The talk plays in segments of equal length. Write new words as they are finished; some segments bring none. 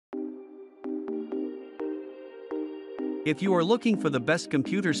If you are looking for the best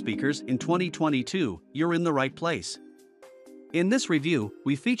computer speakers in 2022, you're in the right place. In this review,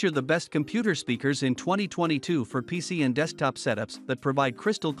 we feature the best computer speakers in 2022 for PC and desktop setups that provide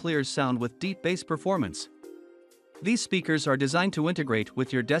crystal clear sound with deep bass performance. These speakers are designed to integrate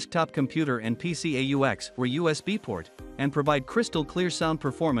with your desktop computer and PC AUX or USB port, and provide crystal clear sound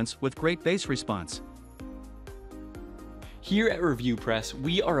performance with great bass response. Here at Review Press,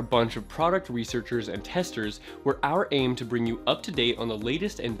 we are a bunch of product researchers and testers where our aim to bring you up to date on the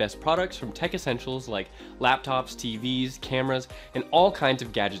latest and best products from tech essentials like laptops, TVs, cameras, and all kinds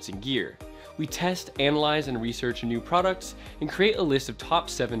of gadgets and gear. We test, analyze, and research new products and create a list of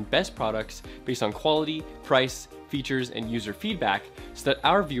top 7 best products based on quality, price, features, and user feedback so that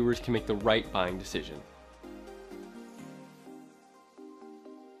our viewers can make the right buying decision.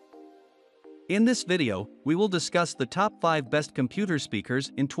 In this video, we will discuss the top 5 best computer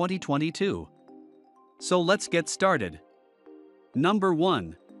speakers in 2022. So let's get started. Number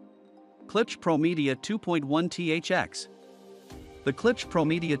 1. Klipsch Pro Media 2.1 THX. The Klipsch Pro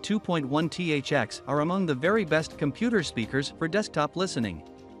Media 2.1 THX are among the very best computer speakers for desktop listening.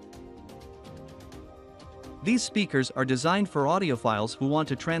 These speakers are designed for audiophiles who want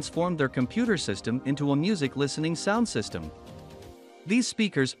to transform their computer system into a music listening sound system. These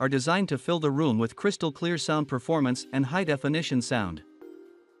speakers are designed to fill the room with crystal clear sound performance and high-definition sound.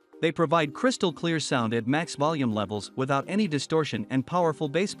 They provide crystal clear sound at max volume levels without any distortion and powerful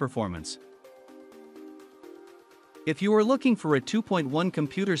bass performance. If you are looking for a 2.1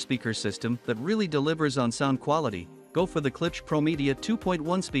 computer speaker system that really delivers on sound quality, go for the Klipsch Pro Media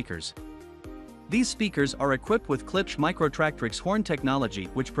 2.1 speakers. These speakers are equipped with Klipsch Microtractrix horn technology,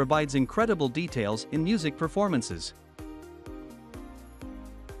 which provides incredible details in music performances.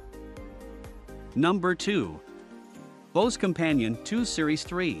 Number 2. Bose Companion 2 Series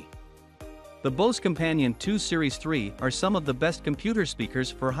 3. The Bose Companion 2 Series 3 are some of the best computer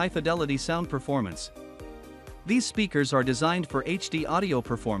speakers for high-fidelity sound performance. These speakers are designed for HD audio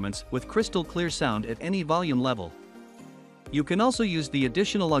performance with crystal clear sound at any volume level. You can also use the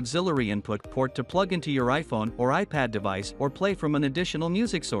additional auxiliary input port to plug into your iPhone or iPad device or play from an additional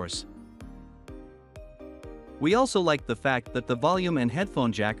music source. We also like the fact that the volume and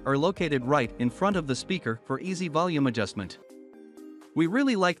headphone jack are located right in front of the speaker for easy volume adjustment. We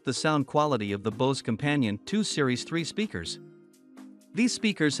really like the sound quality of the Bose Companion 2 Series 3 speakers. These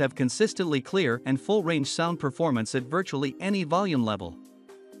speakers have consistently clear and full-range sound performance at virtually any volume level.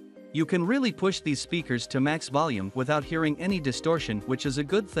 You can really push these speakers to max volume without hearing any distortion, which is a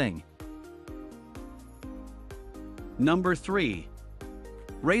good thing. Number 3.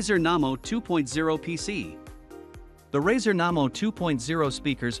 Razer Namo 2.0 PC. The Razer Namo 2.0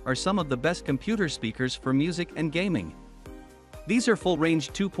 speakers are some of the best computer speakers for music and gaming. These are full-range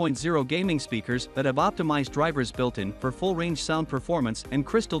 2.0 gaming speakers that have optimized drivers built in for full-range sound performance and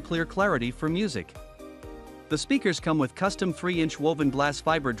crystal clear clarity for music. The speakers come with custom 3-inch woven glass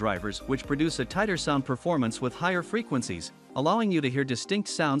fiber drivers which produce a tighter sound performance with higher frequencies, allowing you to hear distinct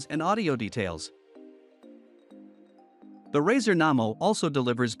sounds and audio details. The Razer Namo also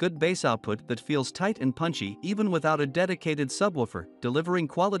delivers good bass output that feels tight and punchy even without a dedicated subwoofer, delivering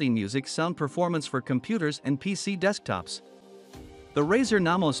quality music sound performance for computers and PC desktops. The Razer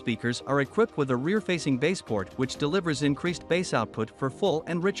Namo speakers are equipped with a rear-facing bass port which delivers increased bass output for full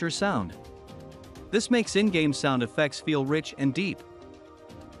and richer sound. This makes in-game sound effects feel rich and deep.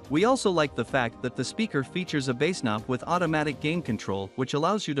 We also like the fact that the speaker features a bass knob with automatic gain control which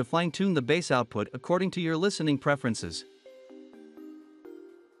allows you to fine-tune the bass output according to your listening preferences.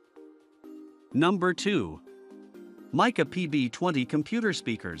 Number 2. Mica PB20 Computer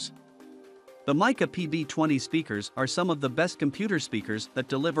Speakers. The Mica PB20 speakers are some of the best computer speakers that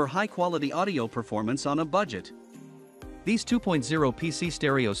deliver high-quality audio performance on a budget. These 2.0 PC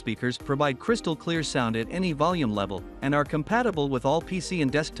stereo speakers provide crystal clear sound at any volume level and are compatible with all PC and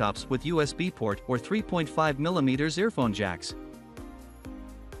desktops with USB port or 3.5mm earphone jacks.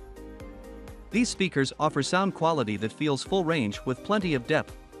 These speakers offer sound quality that feels full range with plenty of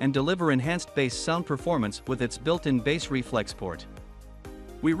depth, and deliver enhanced bass sound performance with its built-in bass reflex port.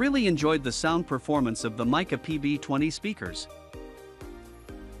 We really enjoyed the sound performance of the Mica PB20 speakers.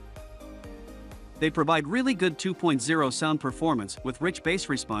 They provide really good 2.0 sound performance with rich bass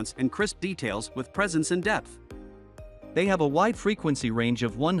response and crisp details with presence and depth. They have a wide frequency range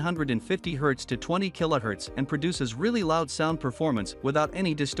of 150 Hz to 20 kHz and produces really loud sound performance without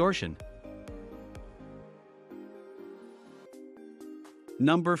any distortion.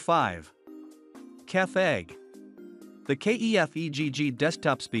 Number 5. KEF-EGG. The KEF-EGG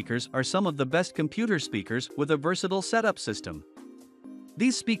desktop speakers are some of the best computer speakers with a versatile setup system.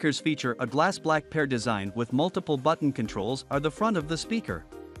 These speakers feature a glass black pair design with multiple button controls at the front of the speaker.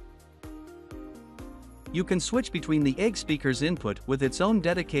 You can switch between the egg speaker's input with its own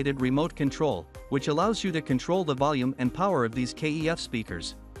dedicated remote control, which allows you to control the volume and power of these KEF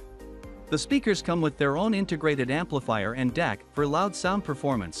speakers. The speakers come with their own integrated amplifier and DAC for loud sound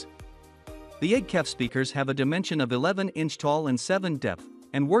performance. The EggKEF speakers have a dimension of 11-inch tall and 7 depth,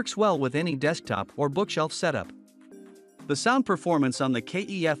 and works well with any desktop or bookshelf setup. The sound performance on the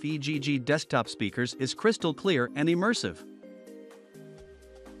KEF EGG desktop speakers is crystal clear and immersive.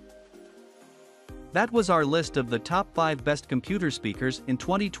 That was our list of the top 5 best computer speakers in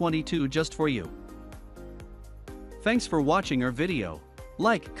 2022 just for you. Thanks for watching our video.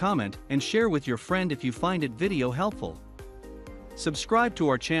 Like, comment, and share with your friend if you find it video helpful. Subscribe to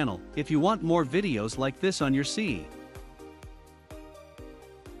our channel if you want more videos like this on your CE.